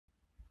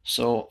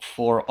So,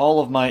 for all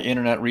of my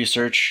internet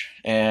research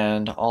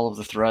and all of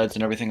the threads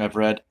and everything I've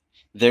read,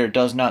 there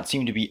does not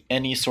seem to be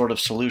any sort of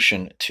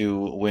solution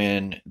to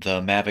when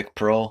the Mavic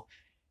Pro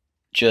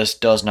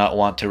just does not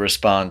want to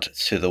respond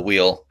to the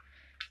wheel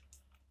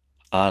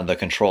on the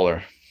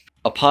controller.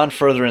 Upon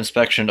further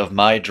inspection of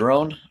my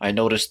drone, I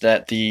noticed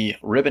that the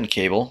ribbon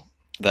cable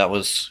that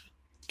was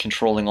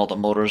controlling all the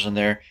motors in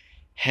there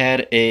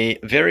had a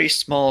very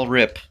small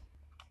rip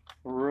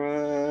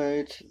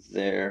right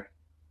there.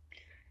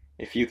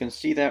 If you can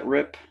see that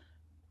rip,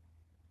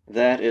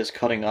 that is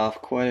cutting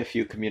off quite a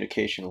few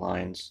communication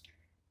lines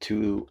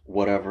to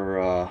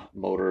whatever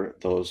motor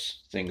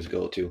those things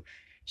go to.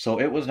 So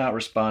it was not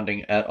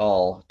responding at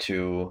all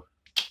to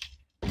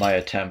my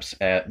attempts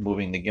at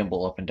moving the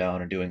gimbal up and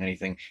down or doing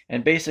anything.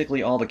 And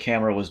basically all the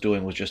camera was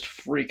doing was just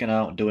freaking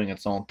out, doing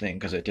its own thing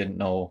because it didn't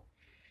know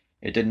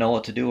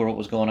what to do or what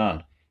was going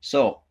on.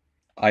 So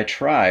I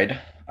tried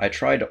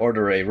to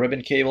order a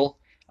ribbon cable.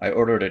 I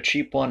ordered a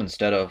cheap one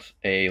instead of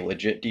a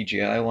legit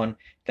DJI one.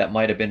 That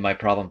might have been my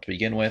problem to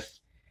begin with,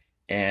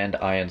 and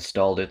I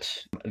installed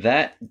it.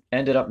 That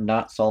ended up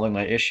not solving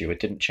my issue. It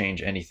didn't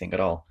change anything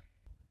at all.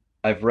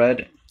 I've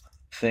read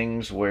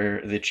things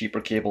where the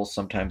cheaper cables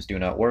sometimes do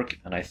not work,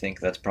 and I think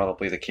that's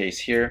probably the case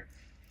here.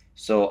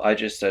 So I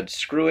just said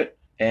screw it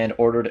and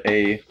ordered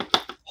a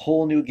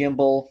whole new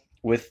gimbal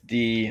with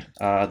the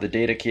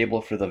data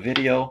cable for the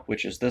video,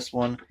 which is this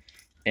one,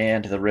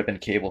 and the ribbon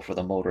cable for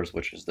the motors,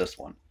 which is this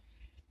one.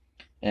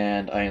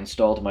 And I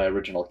installed my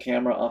original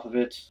camera off of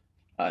it.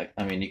 I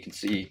mean, you can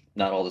see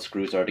not all the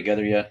screws are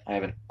together yet. I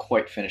haven't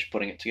quite finished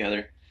putting it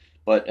together.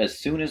 But as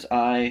soon as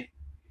I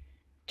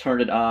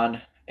turned it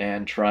on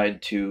and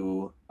tried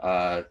to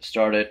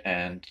start it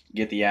and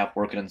get the app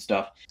working and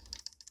stuff,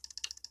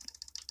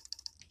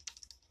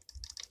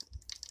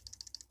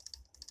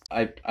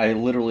 I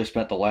literally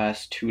spent the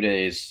last 2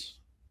 days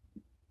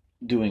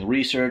doing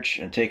research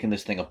and taking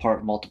this thing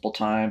apart multiple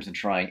times and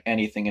trying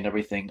anything and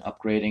everything,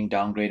 upgrading,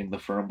 downgrading the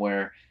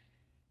firmware,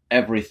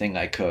 everything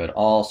I could,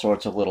 all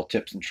sorts of little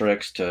tips and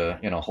tricks to,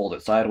 hold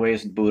it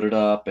sideways and boot it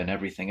up and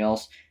everything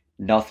else.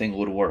 Nothing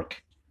would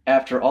work.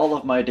 After all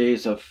of my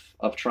days of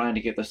trying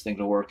to get this thing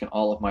to work and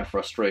all of my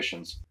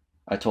frustrations,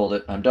 I told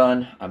it, I'm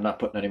done. I'm not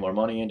putting any more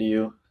money into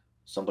you.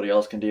 Somebody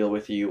else can deal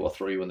with you. I'll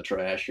throw you in the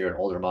trash. You're an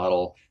older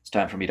model. It's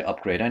time for me to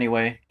upgrade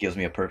anyway. Gives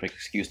me a perfect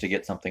excuse to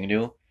get something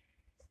new.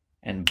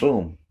 And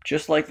boom,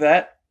 just like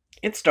that,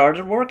 it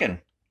started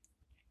working.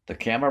 The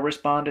camera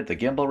responded, the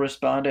gimbal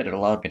responded, it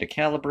allowed me to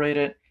calibrate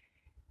it.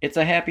 It's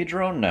a happy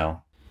drone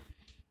now.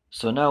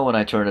 So now when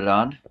I turn it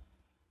on,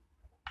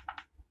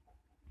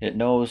 it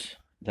knows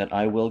that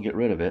I will get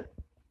rid of it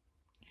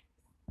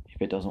if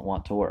it doesn't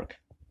want to work.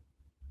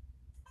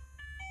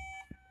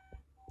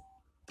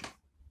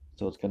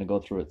 So it's going to go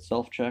through its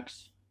self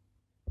checks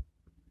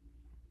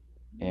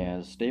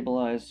and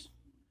stabilize,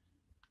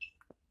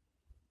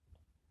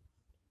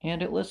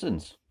 and it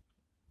listens.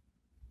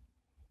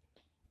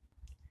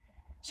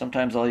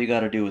 Sometimes all you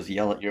got to do is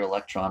yell at your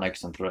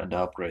electronics and threaten to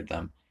upgrade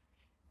them,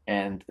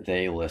 and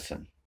they listen.